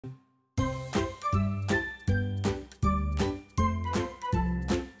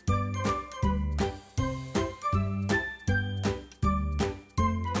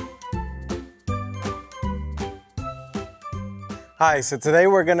Hi, so today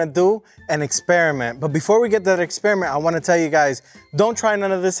we're gonna do an experiment. But before we get to that experiment, I wanna tell you guys, don't try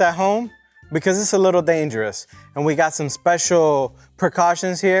none of this at home because it's a little dangerous. And we got some special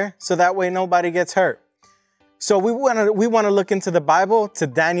precautions here so that way nobody gets hurt. So we wanna look into the Bible to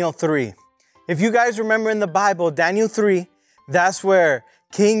Daniel 3. If you guys remember in the Bible, Daniel 3, that's where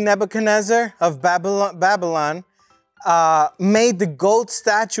King Nebuchadnezzar of Babylon made the gold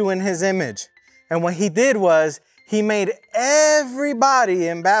statue in his image. And what he did was, he made everybody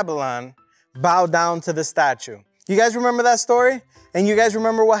in Babylon bow down to the statue. You guys remember that story? And you guys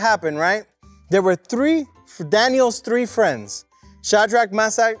remember what happened, right? There were Daniel's three friends, Shadrach,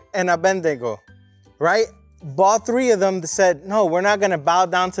 Meshach, and Abednego, right? All three of them said, no, we're not gonna bow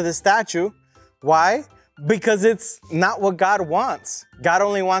down to the statue. Why? Because it's not what God wants. God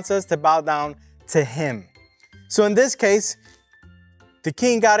only wants us to bow down to him. So in this case, the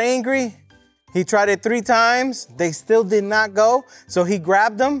king got angry. He tried it 3 times. They still did not go. So he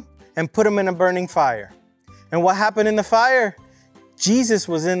grabbed them and put them in a burning fire. And what happened in the fire? Jesus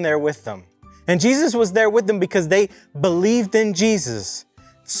was in there with them. And Jesus was there with them because they believed in Jesus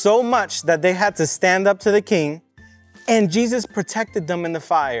so much that they had to stand up to the king, and Jesus protected them in the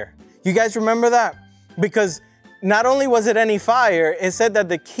fire. You guys remember that? Because not only was it any fire, it said that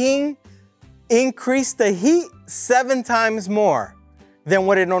the king increased the heat 7 times more than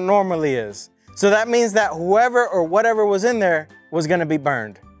what it normally is. So that means that whoever or whatever was in there was going to be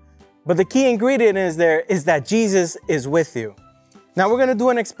burned. But the key ingredient is that Jesus is with you. Now we're going to do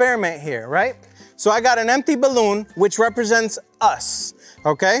an experiment here, right? So I got an empty balloon, which represents us,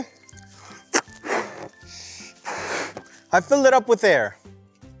 okay? I fill it up with air.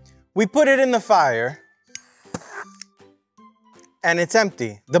 We put it in the fire, and it's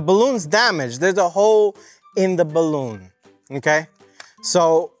empty. The balloon's damaged. There's a hole in the balloon, okay?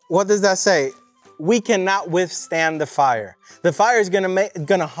 So what does that say? We cannot withstand the fire. The fire is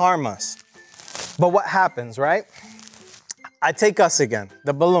gonna harm us. But what happens, right? I take us again,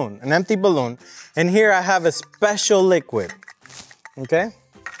 the balloon, an empty balloon, and here I have a special liquid, okay?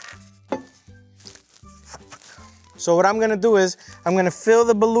 So what I'm gonna do is, I'm gonna fill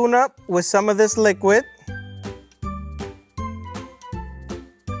the balloon up with some of this liquid.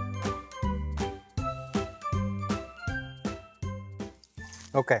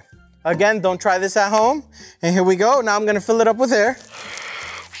 Okay, again, don't try this at home. And here we go. Now I'm gonna fill it up with air.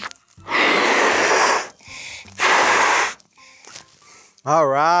 All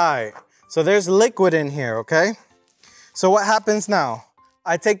right, so there's liquid in here, okay? So what happens now?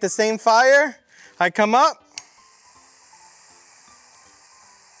 I take the same fire, I come up,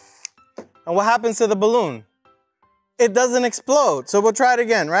 and what happens to the balloon? It doesn't explode. So we'll try it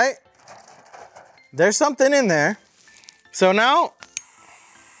again, right? There's something in there. So now,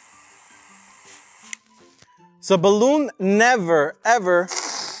 so balloon never, ever,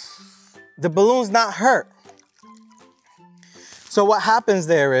 the balloon's not hurt. So what happens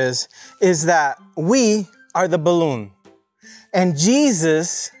there is that we are the balloon and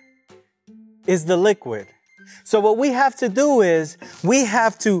Jesus is the liquid. So what we have to do is we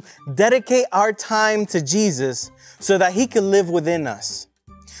have to dedicate our time to Jesus so that he can live within us.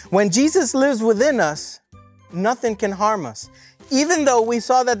 When Jesus lives within us, nothing can harm us. Even though we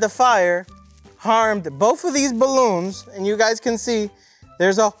saw that the fire harmed both of these balloons, and you guys can see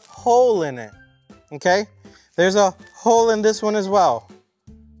there's a hole in it, okay? There's a hole in this one as well.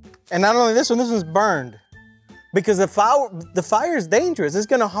 And not only this one's burned because the fire is dangerous. It's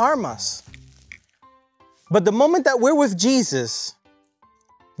gonna harm us. But the moment that we're with Jesus,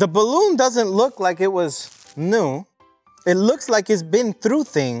 the balloon doesn't look like it was new. It looks like it's been through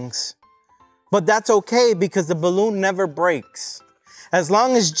things, but that's okay because the balloon never breaks. As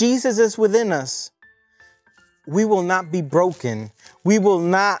long as Jesus is within us, we will not be broken. We will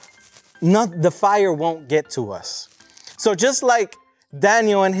the fire won't get to us. So just like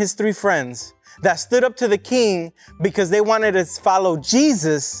Daniel and his 3 friends that stood up to the king because they wanted to follow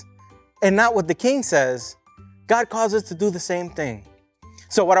Jesus and not what the king says, God calls us to do the same thing.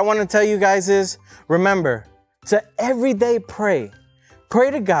 So what I want to tell you guys is, remember to every day pray.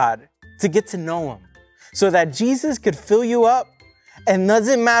 Pray to God to get to know him so that Jesus could fill you up. And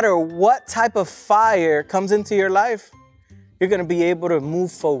doesn't matter what type of fire comes into your life, you're going to be able to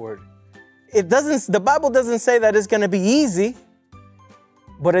move forward. The Bible doesn't say that it's going to be easy,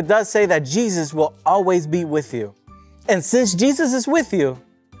 but it does say that Jesus will always be with you. And since Jesus is with you,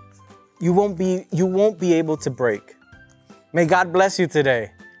 you won't be able to break. May God bless you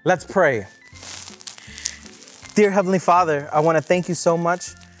today. Let's pray. Dear Heavenly Father, I want to thank you so much,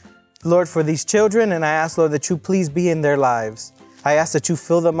 Lord, for these children. And I ask, Lord, that you please be in their lives. I ask that you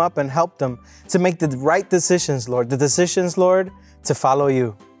fill them up and help them to make the right decisions, Lord. The decisions, Lord, to follow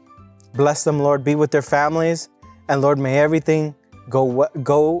you. Bless them, Lord. Be with their families. And Lord, may everything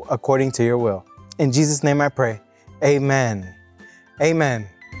go according to your will. In Jesus' name I pray. Amen. Amen.